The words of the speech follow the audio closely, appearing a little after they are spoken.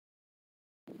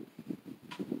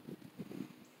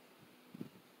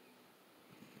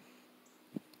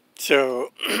So,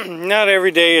 not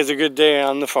every day is a good day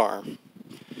on the farm.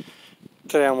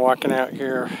 Today I'm walking out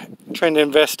here trying to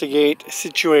investigate a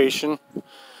situation,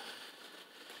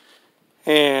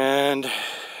 and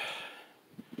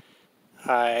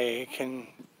I can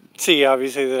see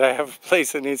obviously that I have a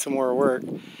place that needs some more work,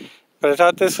 but I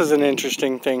thought this was an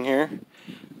interesting thing here.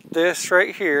 This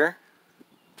right here,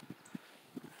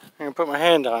 I'm going to put my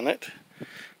hand on it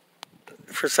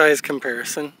for size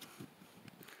comparison,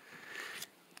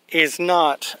 is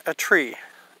not a tree.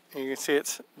 You can see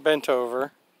it's bent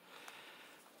over,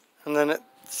 and then it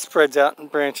spreads out and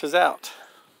branches out.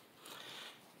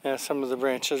 Now some of the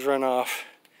branches run off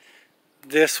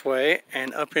this way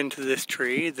and up into this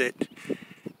tree that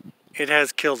it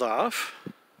has killed off.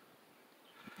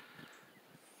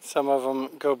 Some of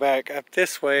them go back up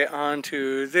this way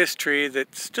onto this tree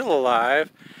that's still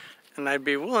alive, and I'd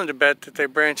be willing to bet that they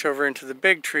branch over into the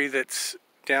big tree that's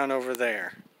down over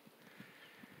there.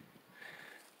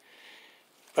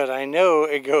 But I know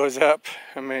it goes up.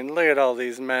 I mean, look at all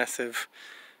these massive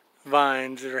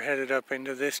vines that are headed up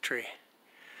into this tree.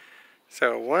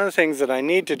 So one of the things that I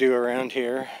need to do around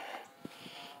here,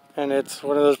 and it's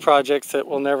one of those projects that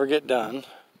will never get done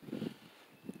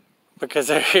because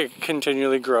they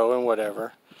continually grow and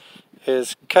whatever,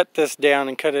 is cut this down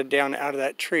and cut it down out of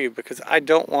that tree, because I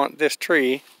don't want this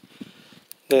tree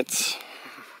that's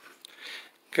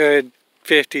good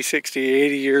 50, 60,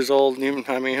 80 years old, and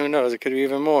I mean, who knows, it could be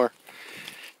even more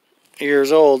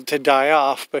years old, to die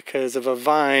off because of a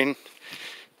vine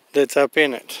that's up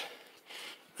in it.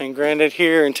 And granted,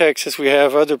 here in Texas we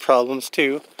have other problems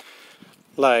too,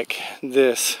 like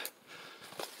this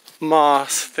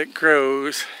moss that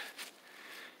grows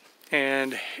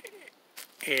and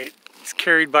it's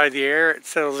carried by the air, it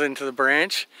settles into the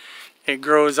branch, it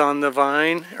grows on the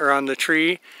vine or on the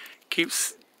tree,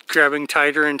 keeps grabbing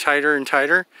tighter and tighter and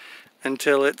tighter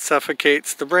until it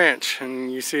suffocates the branch, and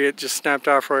you see it just snapped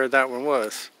off where that one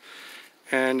was,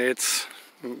 and it's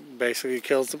basically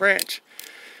kills the branch.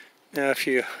 Now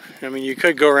you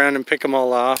could go around and pick them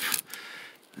all off.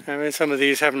 I mean, some of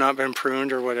these have not been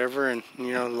pruned or whatever, and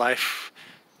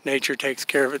nature takes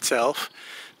care of itself.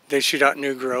 They shoot out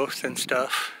new growth and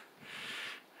stuff,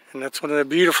 and that's one of the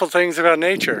beautiful things about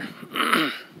nature.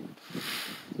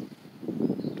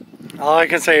 All I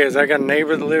can say is I got a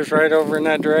neighbor that lives right over in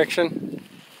that direction.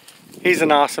 He's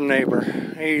an awesome neighbor.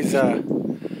 He's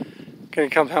gonna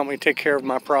come help me take care of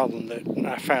my problem that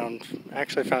I found. I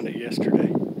actually found it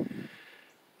yesterday.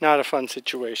 Not a fun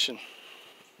situation.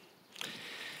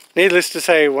 Needless to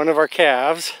say, one of our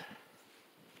calves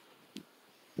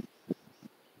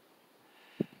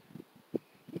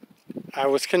I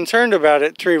was concerned about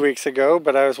it 3 weeks ago,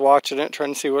 but I was watching it,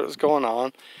 trying to see what was going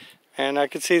on, and I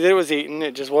could see that it was eating.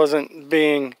 It just wasn't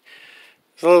being,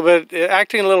 it was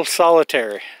acting a little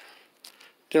solitary.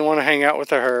 Didn't want to hang out with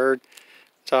the herd,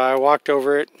 so I walked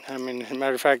over it. I mean, as a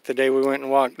matter of fact, the day we went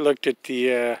and looked at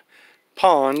the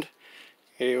pond,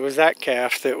 it was that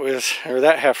calf that was, or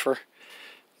that heifer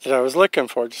that I was looking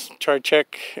for. Just try to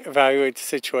evaluate the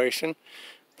situation,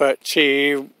 but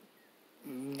she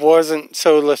wasn't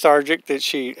so lethargic that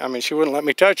she wouldn't let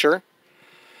me touch her.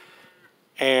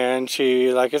 And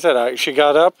she, like I said, she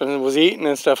got up and was eating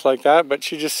and stuff like that, but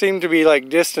she just seemed to be like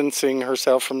distancing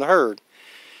herself from the herd.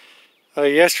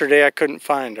 Yesterday I couldn't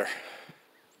find her.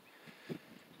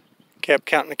 Kept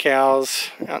counting the cows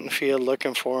out in the field,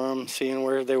 looking for them, seeing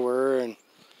where they were, and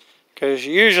because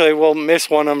usually we'll miss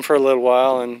one of them for a little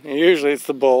while, and usually it's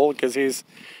the bull, because he's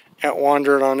out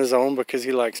wandering on his own because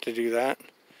he likes to do that.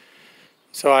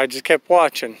 So I just kept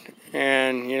watching,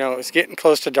 and it was getting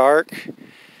close to dark,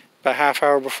 about half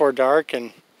hour before dark,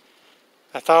 and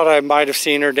I thought I might have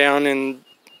seen her down in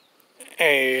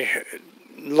a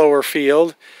lower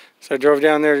field, so I drove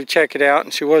down there to check it out,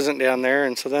 and she wasn't down there.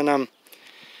 And so then I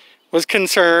was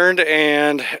concerned,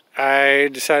 and I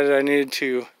decided I needed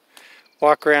to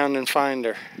walk around and find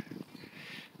her.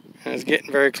 And it was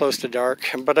getting very close to dark,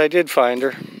 but I did find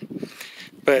her,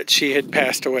 but she had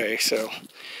passed away. So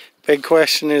big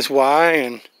question is why,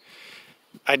 and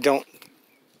I don't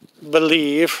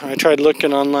believe. I tried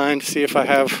looking online to see if I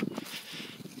have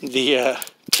the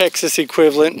Texas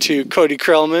equivalent to Cody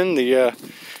Krellman, the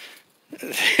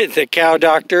cow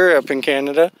doctor up in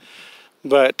Canada,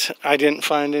 but I didn't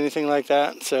find anything like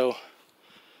that. So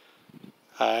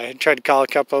I tried to call a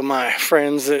couple of my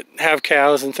friends that have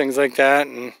cows and things like that,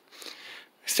 and I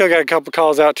still got a couple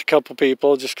calls out to a couple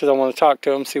people just because I want to talk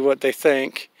to them, see what they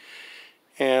think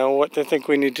and what they think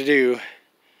we need to do.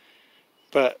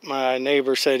 But my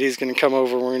neighbor said he's going to come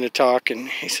over, we're going to talk, and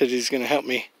he said he's going to help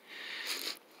me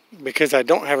because I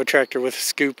don't have a tractor with a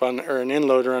scoop on, or an end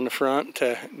loader on the front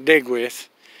to dig with.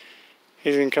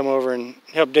 He's going to come over and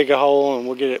help dig a hole, and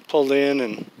we'll get it pulled in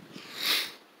and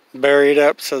bury it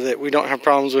up so that we don't have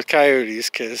problems with coyotes,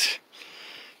 because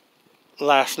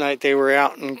last night they were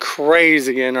out and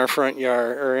crazy in our front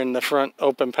yard, or in the front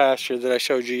open pasture that I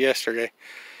showed you yesterday.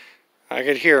 I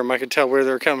could hear them. I could tell where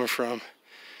they're coming from.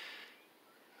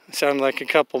 It sounded like a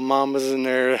couple mamas in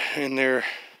their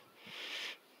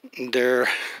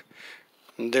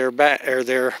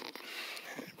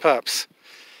pups.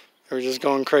 They were just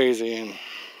going crazy and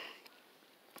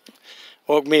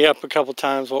woke me up a couple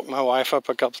times, woke my wife up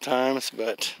a couple times.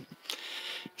 But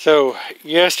so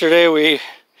yesterday we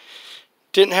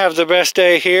didn't have the best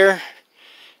day here,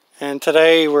 and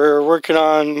today we're working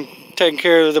on taking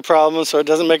care of the problem so it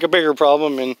doesn't make a bigger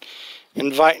problem, and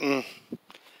inviting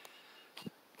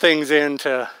things in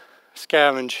to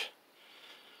scavenge.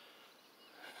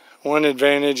 One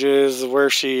advantage is where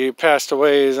she passed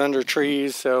away is under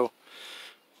trees, so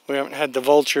we haven't had the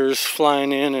vultures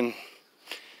flying in and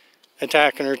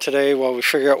attacking her today while we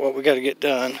figure out what we got to get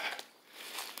done.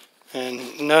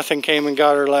 And nothing came and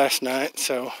got her last night,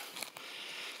 so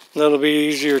a little bit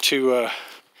easier to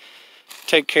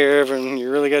take care of, and you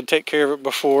really got to take care of it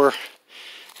before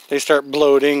they start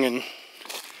bloating and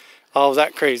all of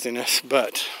that craziness.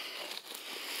 But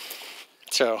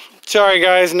so sorry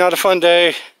guys, not a fun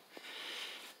day.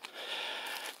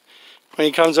 When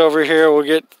he comes over here, we'll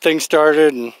get things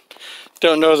started, and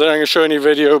don't know that I'm going to show any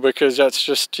video because that's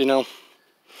just, you know,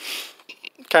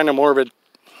 kind of morbid.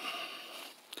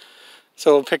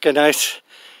 So we'll pick a nice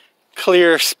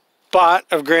clear spot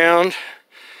of ground,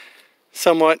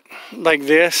 somewhat like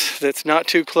this, that's not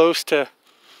too close to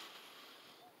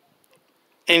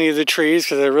any of the trees,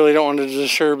 because I really don't want to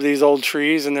disturb these old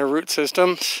trees and their root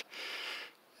systems.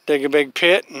 Dig a big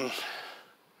pit and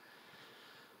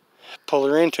pull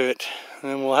her into it. And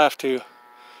then we'll have to,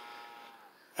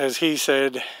 as he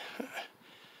said,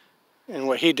 and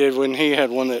what he did when he had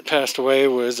one that passed away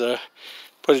was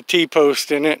put a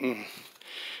T-post in it and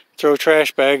throw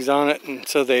trash bags on it, and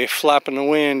so they flap in the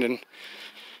wind, and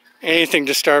anything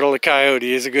to startle a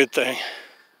coyote is a good thing.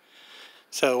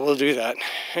 So we'll do that.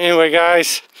 Anyway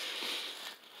guys,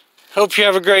 hope you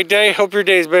have a great day. Hope your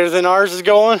day's better than ours is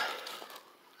going.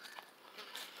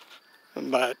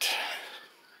 But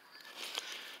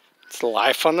it's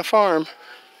life on the farm.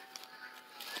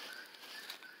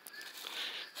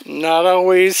 Not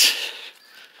always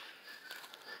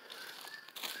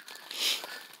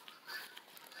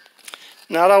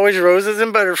roses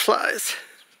and butterflies.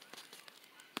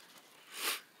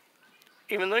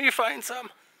 Even though you find some.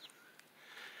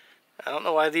 I don't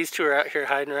know why these two are out here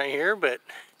hiding right here, but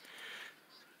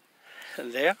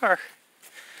they are.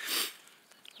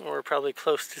 We're probably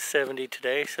close to 70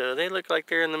 today, so they look like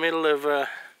they're in the middle of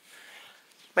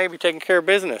maybe taking care of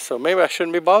business. So maybe I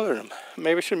shouldn't be bothering them.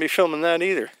 Maybe I shouldn't be filming that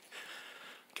either.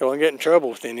 Don't want to get in trouble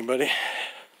with anybody.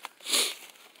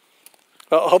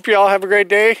 Well, hope you all have a great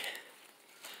day.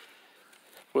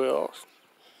 We'll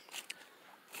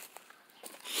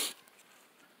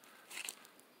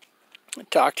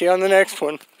talk to you on the next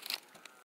one.